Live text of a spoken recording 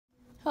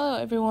Hello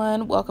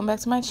everyone, welcome back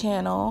to my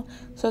channel.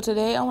 So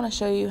today I want to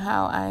show you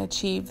how I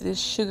achieve this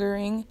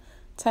sugaring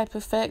type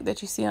effect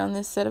that you see on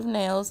this set of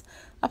nails.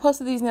 I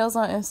posted these nails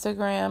on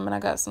Instagram and I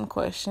got some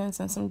questions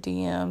and some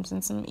DMs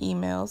and some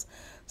emails.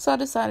 So I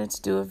decided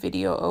to do a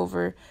video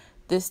over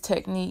this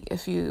technique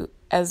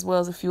as well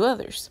as a few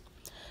others.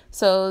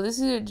 So this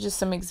is just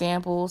some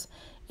examples,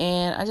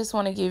 and I just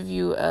want to give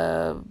you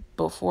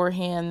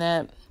beforehand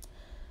that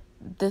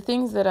the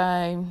things that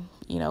I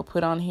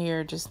put on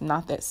here just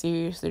not that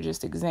serious. They're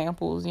just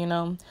examples,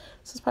 So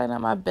it's probably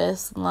not my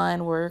best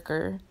line work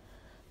or,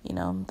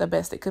 the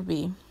best it could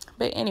be.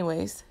 But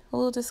anyways, a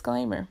little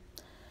disclaimer.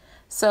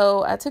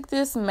 So I took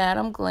this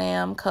Madam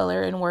Glam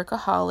color in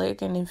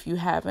Workaholic, and if you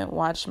haven't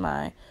watched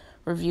my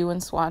review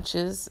and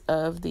swatches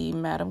of the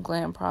Madam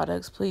Glam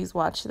products, please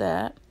watch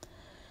that.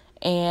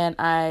 And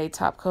I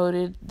top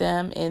coated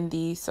them in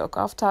the Soak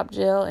Off Top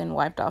Gel and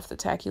wiped off the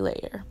tacky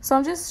layer. So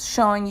I'm just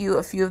showing you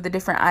a few of the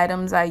different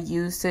items I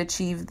used to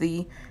achieve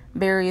the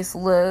various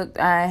look.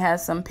 I had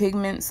some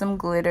pigment, some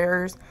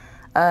glitters,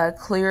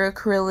 clear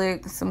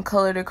acrylic, some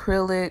colored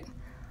acrylic.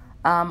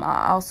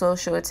 I also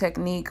show a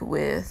technique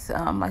with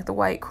like the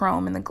white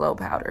chrome and the glow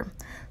powder.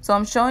 So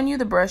I'm showing you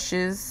the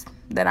brushes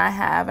that I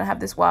have. I have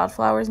this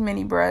Wildflowers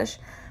mini brush.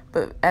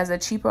 But as a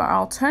cheaper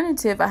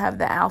alternative, I have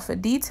the Alpha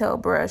Detail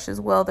brush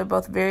as well. They're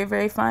both very,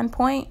 very fine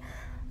point.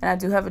 And I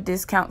do have a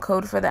discount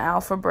code for the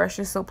Alpha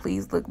brushes, so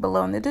please look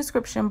below in the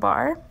description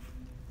bar.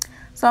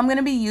 So I'm going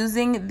to be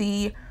using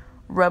the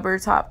rubber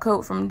top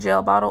coat from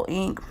Gel Bottle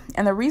Ink.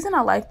 And the reason I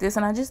like this,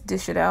 and I just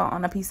dish it out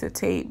on a piece of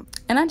tape.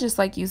 And I just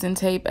like using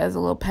tape as a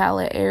little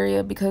palette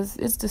area because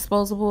it's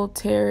disposable.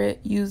 Tear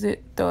it, use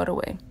it, throw it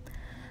away.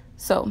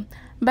 So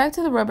back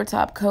to the rubber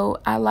top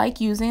coat. I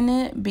like using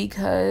it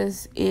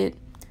because it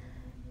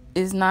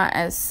is not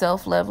as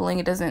self-leveling.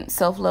 It doesn't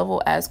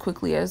self-level as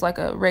quickly as like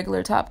a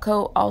regular top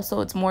coat.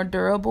 Also, it's more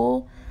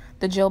durable.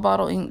 The Gel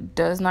Bottle Ink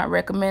does not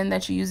recommend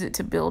that you use it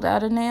to build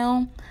out a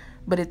nail,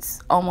 but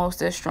it's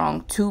almost as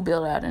strong to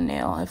build out a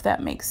nail, if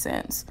that makes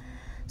sense.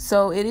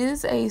 So it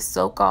is a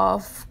soak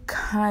off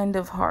kind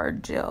of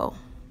hard gel.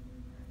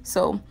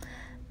 So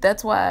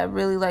that's why I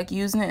really like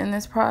using it in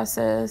this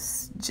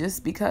process,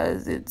 just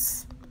because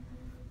it's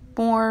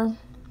more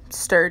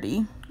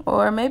sturdy.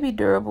 Or maybe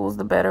durable is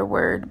the better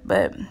word,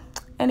 but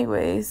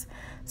anyways,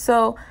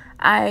 so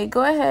I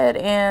go ahead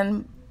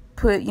and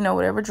put,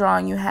 whatever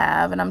drawing you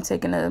have, and I'm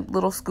taking a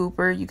little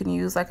scooper. You can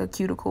use like a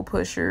cuticle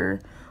pusher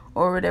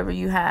or whatever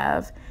you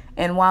have,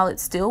 and while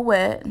it's still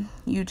wet,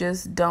 you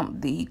just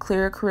dump the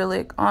clear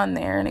acrylic on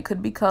there, and it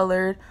could be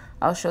colored.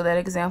 I'll show that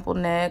example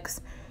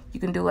next. You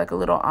can do like a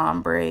little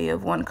ombre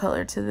of one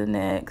color to the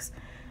next,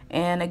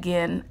 and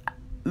again,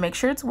 make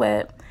sure it's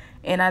wet.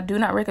 And I do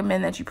not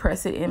recommend that you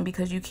press it in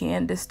because you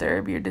can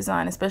disturb your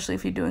design, especially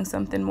if you're doing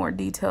something more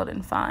detailed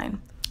and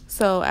fine.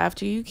 So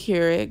after you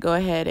cure it, go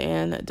ahead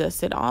and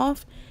dust it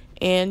off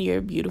and your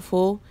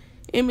beautiful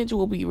image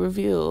will be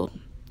revealed.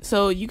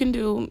 So you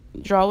can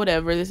draw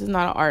whatever. This is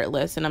not an art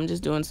lesson. I'm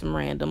just doing some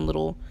random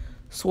little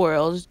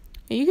swirls.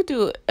 And you could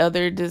do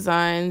other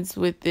designs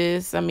with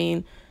this. I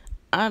mean,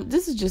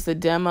 this is just a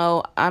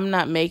demo. I'm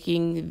not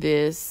making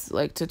this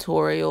like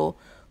tutorial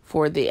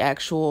for the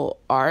actual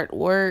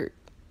artwork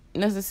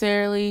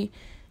necessarily.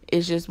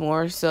 It's just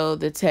more so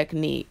the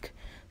technique.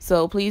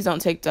 So please don't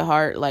take to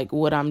heart like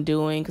what I'm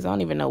doing, because I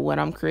don't even know what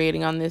I'm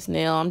creating on this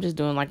nail. I'm just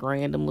doing like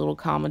random little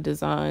comma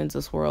designs,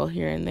 a swirl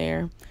here and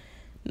there,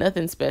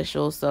 nothing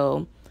special.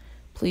 So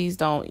please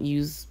don't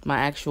use my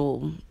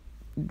actual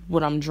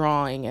what I'm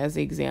drawing as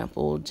an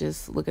example.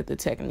 Just look at the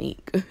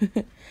technique.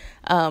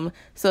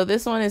 So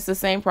this one is the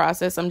same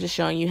process. I'm just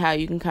showing you how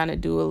you can kind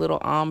of do a little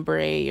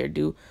ombre or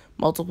do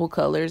multiple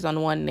colors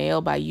on one nail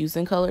by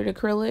using colored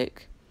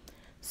acrylic.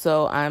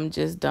 So I'm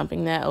just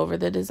dumping that over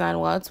the design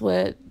while it's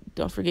wet.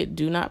 Don't forget,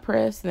 do not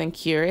press, and then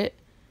cure it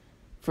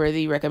for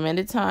the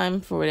recommended time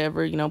for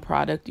whatever,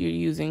 product you're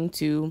using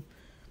to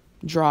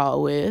draw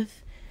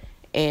with.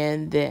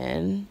 And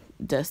then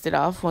dust it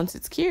off once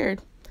it's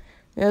cured.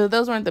 Now,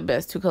 those weren't the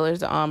best two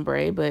colors of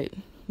ombre, but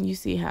you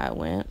see how it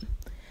went.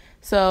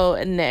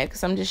 So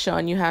next, I'm just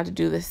showing you how to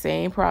do the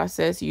same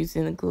process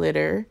using the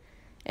glitter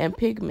and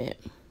pigment.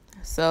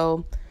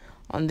 So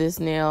on this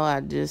nail,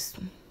 I just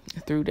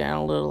threw down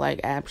a little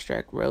like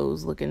abstract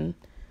rose looking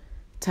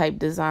type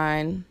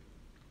design,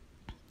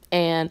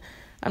 and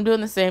I'm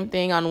doing the same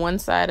thing on one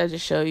side. I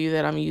just show you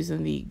that I'm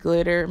using the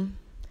glitter,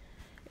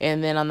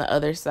 and then on the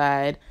other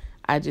side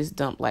I just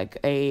dump like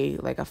a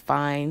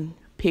fine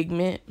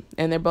pigment,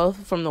 and they're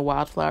both from the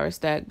Wildflower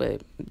stack,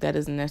 but that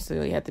doesn't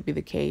necessarily have to be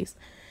the case.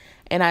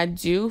 And I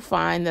do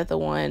find that the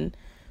one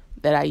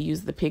that I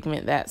used the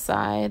pigment that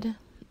side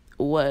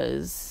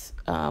was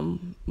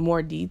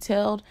more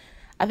detailed.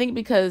 I think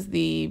because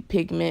the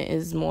pigment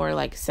is more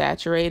like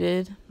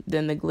saturated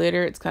than the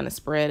glitter, it's kind of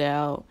spread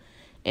out,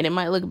 and it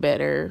might look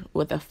better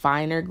with a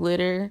finer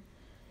glitter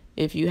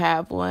if you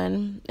have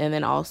one. And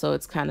then also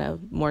it's kind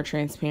of more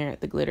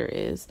transparent, the glitter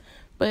is.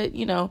 But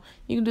you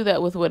can do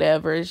that with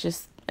whatever. It's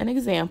just an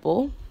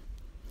example.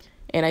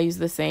 And I use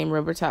the same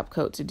rubber top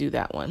coat to do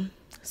that one.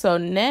 So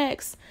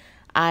next,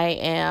 I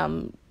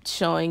am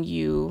showing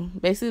you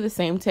basically the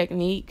same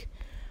technique,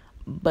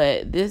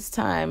 but this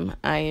time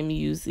I am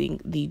using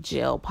the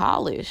gel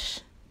polish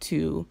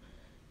to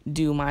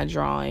do my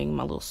drawing,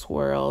 my little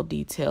swirl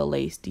detail,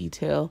 lace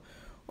detail,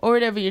 or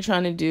whatever you're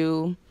trying to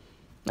do.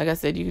 Like I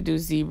said, you could do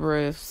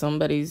zebra if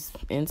somebody's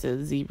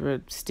into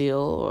zebra still,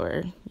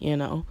 or, you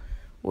know,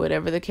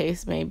 whatever the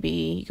case may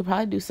be. You could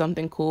probably do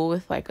something cool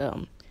with like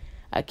a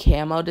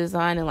camo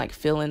design and like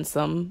fill in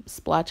some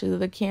splotches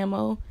of the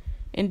camo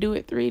and do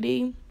it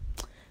 3D.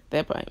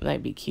 That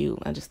might be cute.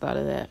 I just thought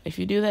of that. If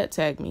you do that,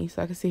 tag me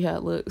so I can see how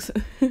it looks.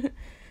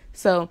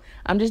 So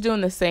I'm just doing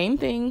the same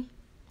thing.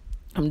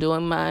 I'm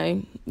doing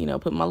my,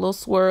 put my little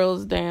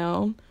swirls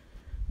down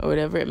or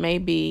whatever it may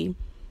be.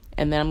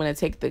 And then I'm going to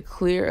take the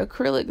clear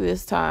acrylic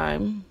this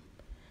time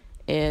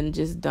and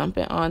just dump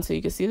it on so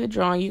you can see the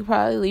drawing. You could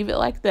probably leave it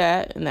like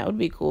that, and that would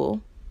be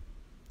cool.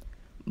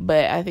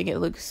 But I think it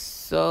looks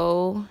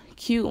so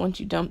cute once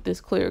you dump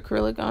this clear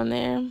acrylic on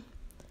there.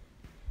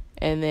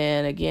 And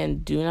then again,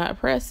 do not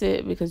press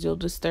it because you'll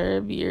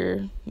disturb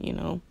your,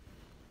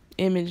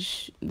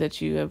 image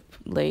that you have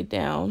laid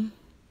down.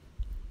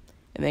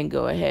 And then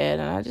go ahead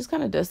and I just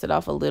kind of dust it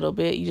off a little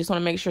bit. You just want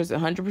to make sure it's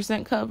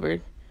 100%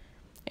 covered.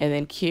 And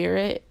then cure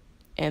it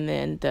and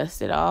then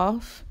dust it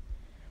off.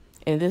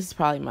 And this is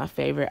probably my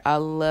favorite. I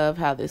love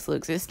how this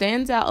looks. It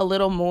stands out a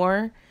little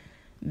more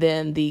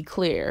than the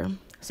clear.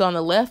 So on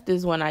the left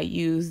is when I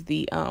use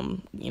the,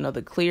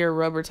 the clear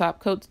rubber top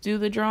coat to do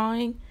the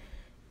drawing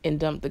and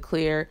dump the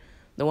clear.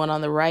 The one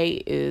on the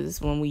right is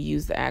when we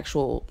use the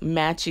actual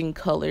matching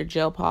color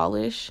gel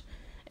polish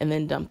and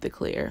then dump the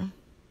clear.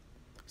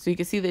 So you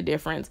can see the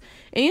difference.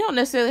 And you don't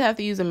necessarily have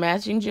to use a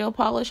matching gel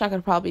polish. I could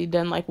have probably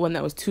done like one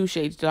that was 2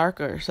 shades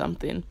darker or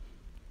something.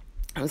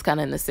 It was kind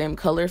of in the same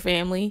color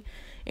family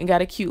and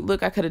got a cute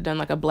look. I could have done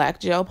like a black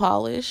gel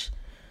polish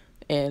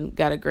and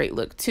got a great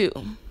look too.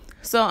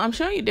 So I'm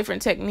showing you a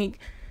different technique.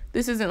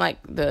 This isn't like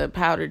the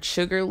powdered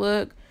sugar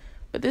look,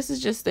 but this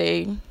is just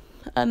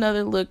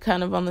another look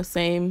kind of on the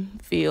same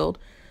field.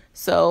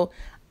 So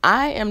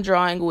I am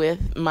drawing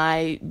with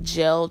my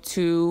Gel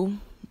 2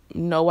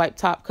 no wipe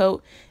top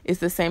coat. It's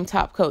the same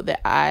top coat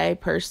that I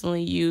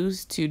personally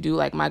use to do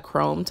like my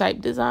chrome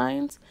type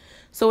designs.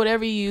 So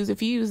whatever you use,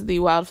 if you use the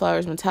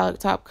Wildflowers metallic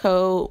top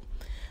coat,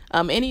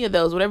 any of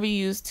those, whatever you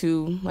use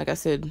to, like I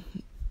said,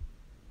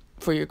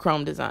 for your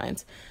chrome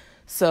designs.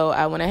 So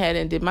I went ahead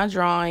and did my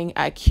drawing,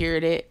 I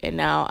cured it, and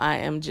now I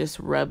am just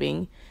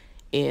rubbing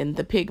in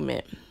the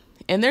pigment.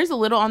 And there's a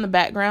little on the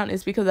background.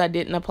 It's because I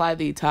didn't apply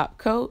the top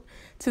coat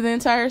to the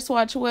entire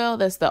swatch well.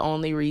 That's the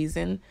only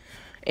reason.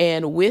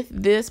 And with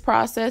this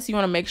process, you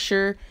want to make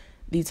sure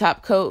the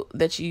top coat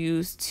that you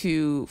use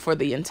for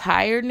the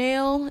entire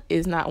nail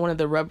is not one of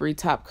the rubbery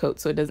top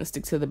coats, so it doesn't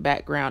stick to the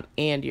background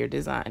and your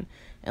design,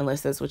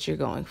 unless that's what you're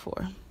going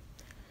for.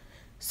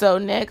 So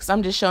next,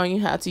 I'm just showing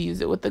you how to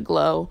use it with the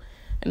glow,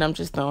 and I'm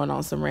just throwing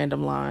on some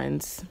random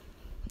lines.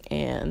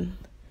 And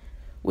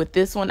with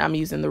this one, I'm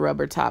using the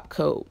rubber top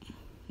coat,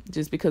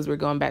 just because we're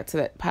going back to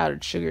that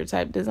powdered sugar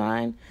type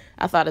design.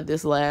 I thought of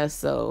this last,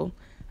 so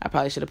I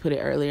probably should have put it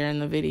earlier in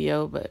the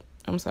video, but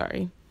I'm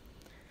sorry.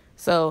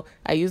 So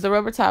I used the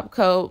rubber top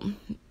coat,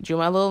 drew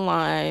my little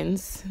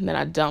lines, then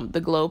I dumped the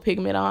glow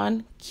pigment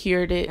on,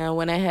 cured it, and I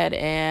went ahead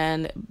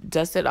and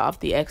dusted off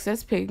the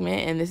excess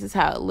pigment, and this is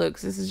how it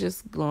looks. This is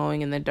just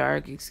glowing in the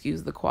dark.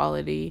 Excuse the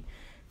quality.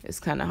 It's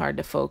kind of hard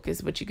to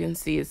focus, but you can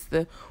see it's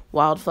the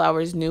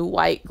Wildflowers new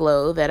white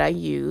glow that I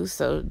use,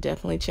 so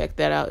definitely check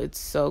that out. It's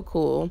so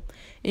cool.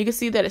 And you can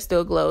see that it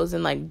still glows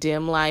in like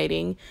dim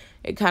lighting.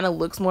 It kind of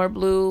looks more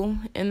blue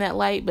in that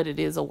light, but it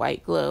is a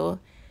white glow.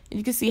 And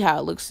you can see how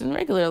it looks in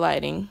regular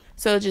lighting.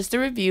 So just to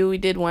review, we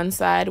did one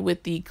side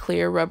with the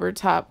clear rubber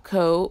top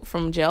coat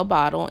from Gel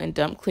Bottle and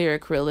dumped clear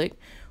acrylic.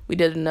 We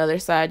did another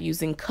side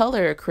using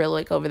color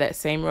acrylic over that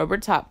same rubber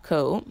top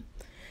coat.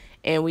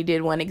 And we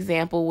did one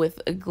example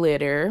with a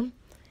glitter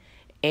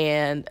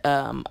and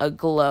a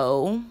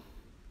glow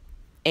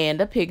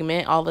and a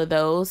pigment. All of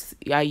those,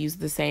 I used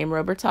the same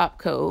rubber top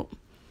coat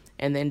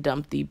and then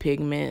dumped the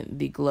pigment,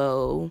 the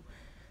glow,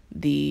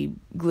 the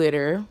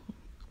glitter.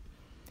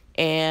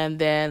 And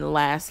then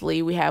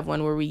lastly, we have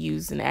one where we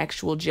use an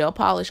actual gel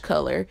polish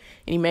color.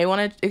 And you may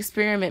want to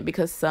experiment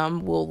because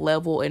some will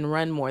level and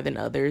run more than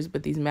others,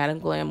 but these Madam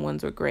Glam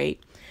ones were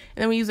great.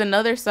 And then we use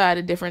another side,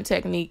 a different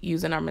technique,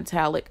 using our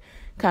metallic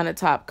kind of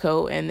top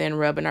coat and then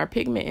rubbing our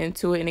pigment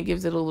into it, and it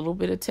gives it a little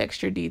bit of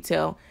texture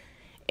detail.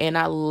 And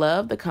I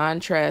love the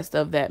contrast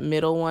of that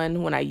middle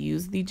one when I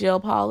use the gel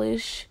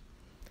polish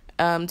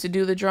to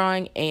do the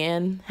drawing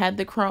and had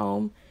the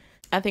chrome.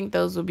 I think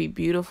those would be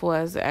beautiful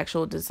as the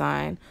actual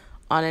design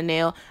on a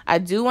nail. I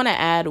do want to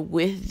add,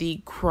 with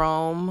the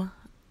chrome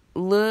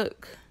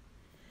look,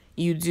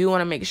 you do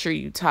want to make sure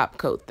you top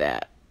coat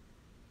that.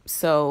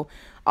 So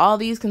all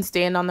these can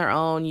stand on their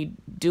own. You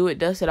do it,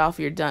 dust it off,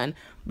 you're done.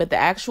 But the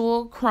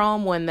actual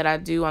chrome one that I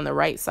do on the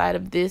right side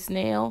of this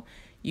nail,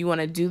 you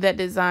want to do that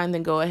design,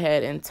 then go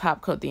ahead and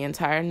top coat the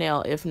entire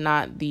nail. If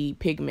not, the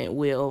pigment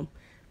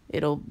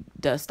it'll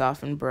dust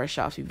off and brush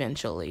off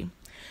eventually.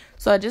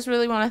 So I just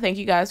really want to thank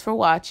you guys for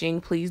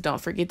watching. Please don't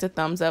forget to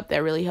thumbs up.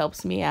 That really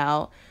helps me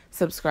out.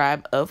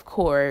 Subscribe, of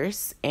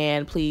course,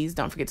 and please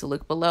don't forget to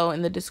look below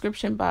in the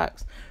description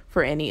box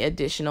for any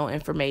additional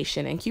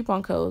information and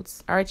coupon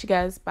codes. All right, you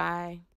guys, bye.